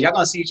 face to face, y'all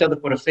gonna see each other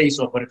for the face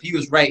off. But if he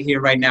was right here,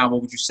 right now, what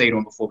would you say to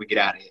him before we get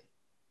out of here?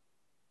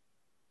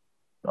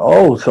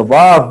 Oh,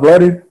 survive,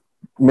 buddy.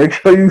 Make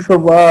sure you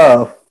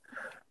survive.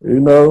 You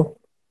know,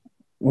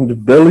 the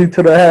belly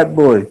to the hat,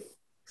 boy.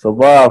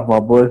 Survive, my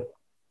boy.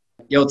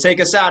 Yo,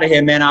 take us out of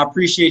here, man. I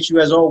appreciate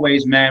you as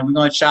always, man. We're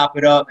gonna chop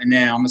it up, and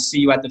then I'm gonna see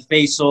you at the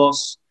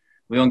face-offs.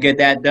 We're gonna get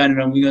that done, and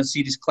then we're gonna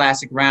see these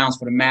classic rounds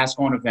for the Mask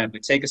On event.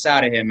 But take us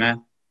out of here,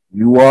 man.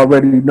 You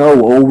already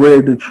know,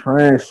 O-Red the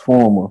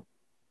Transformer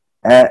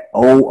at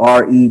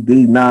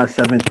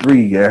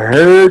ORED973. You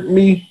heard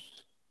me?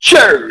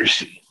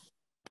 Jersey.